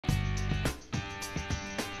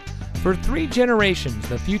For 3 generations,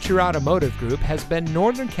 the Future Automotive Group has been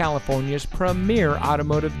Northern California's premier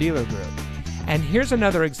automotive dealer group. And here's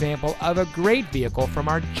another example of a great vehicle from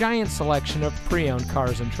our giant selection of pre-owned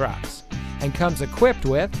cars and trucks. And comes equipped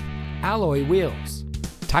with alloy wheels,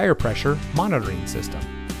 tire pressure monitoring system,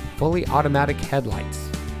 fully automatic headlights,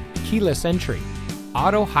 keyless entry,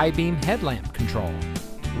 auto high beam headlamp control,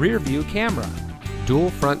 rear view camera, dual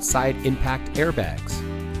front side impact airbags,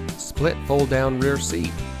 split fold down rear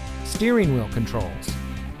seat, steering wheel controls,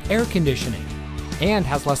 air conditioning, and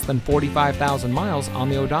has less than 45,000 miles on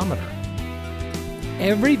the odometer.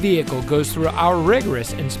 Every vehicle goes through our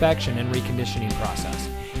rigorous inspection and reconditioning process.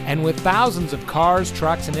 And with thousands of cars,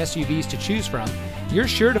 trucks, and SUVs to choose from, you're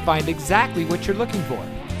sure to find exactly what you're looking for.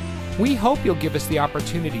 We hope you'll give us the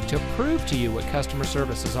opportunity to prove to you what customer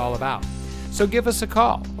service is all about. So give us a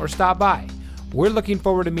call or stop by. We're looking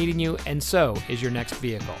forward to meeting you, and so is your next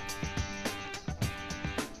vehicle.